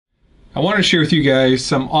I want to share with you guys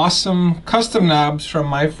some awesome custom knobs from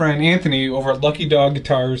my friend Anthony over at Lucky Dog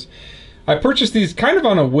Guitars. I purchased these kind of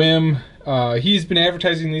on a whim. He's been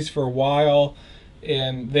advertising these for a while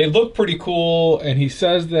and they look pretty cool, and he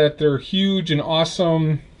says that they're huge and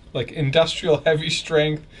awesome, like industrial heavy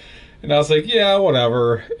strength. And I was like, yeah,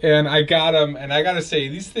 whatever. And I got them, and I gotta say,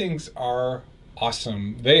 these things are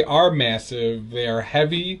awesome. They are massive, they are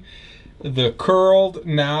heavy. The curled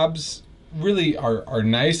knobs really are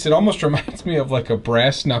nice. It almost reminds me of like a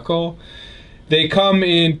brass knuckle. They come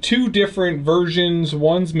in two different versions.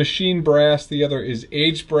 One's machine brass, the other is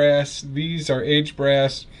aged brass. These are aged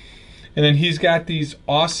brass. And then he's got these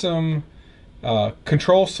awesome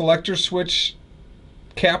control selector switch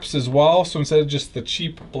caps as well. So instead of just the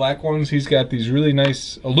cheap black ones, he's got these really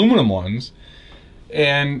nice aluminum ones.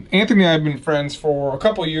 And Anthony and I have been friends for a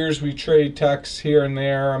couple years. We trade texts here and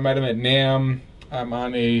there. I met him at NAMM. I'm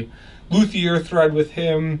on a luthier thread with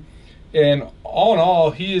him. And all in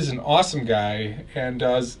all, he is an awesome guy and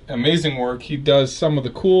does amazing work. He does some of the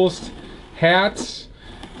coolest hats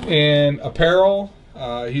and apparel.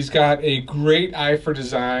 He's got a great eye for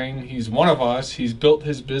design. He's one of us. He's built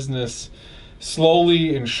his business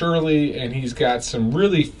slowly and surely, and he's got some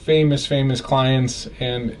really famous clients,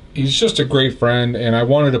 and he's just a great friend, and I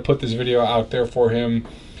wanted to put this video out there for him.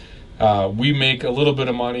 We make a little bit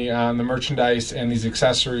of money on the merchandise and these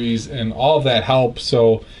accessories, and all of that helps.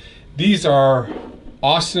 So these are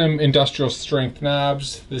awesome industrial strength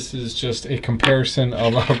knobs. This is just a comparison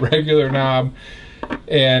of a regular knob,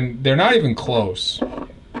 and they're not even close.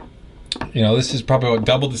 You know, this is probably about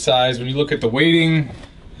double the size. When you look at the weighting,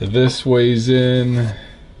 this weighs in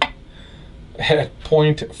at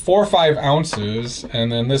 0.45 ounces,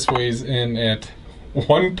 and then this weighs in at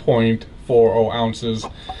 1.40 ounces.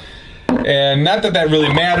 And not that that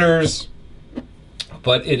really matters,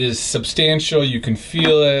 but it is substantial. You can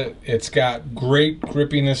feel it. It's got great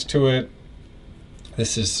grippiness to it.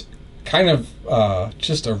 This is kind of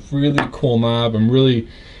just a really cool knob. I'm really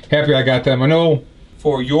happy I got them. I know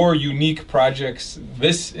for your unique projects,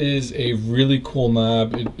 this is a really cool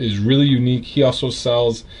knob. It is really unique. He also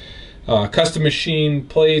sells custom machine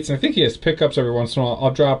plates, and I think he has pickups every once in a while.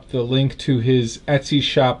 I'll drop the link to his Etsy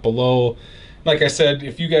shop below. Like I said,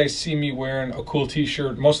 if you guys see me wearing a cool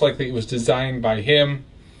t-shirt, most likely it was designed by him,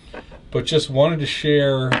 but just wanted to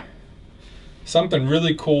share something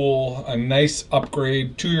really cool, a nice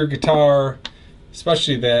upgrade to your guitar,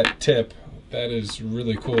 especially that tip. That is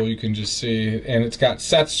really cool. You can just see, and it's got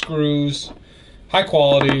set screws, high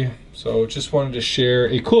quality. So just wanted to share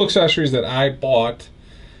a cool accessories that I bought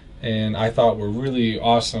and I thought were really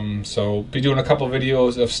awesome. So be doing a couple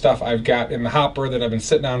videos of stuff I've got in the hopper that I've been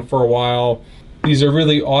sitting on for a while. These are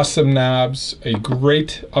really awesome knobs, a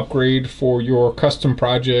great upgrade for your custom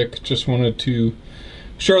project. Just wanted to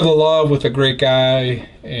share the love with a great guy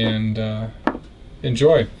and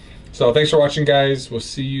enjoy. So thanks for watching, guys. We'll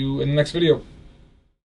see you in the next video.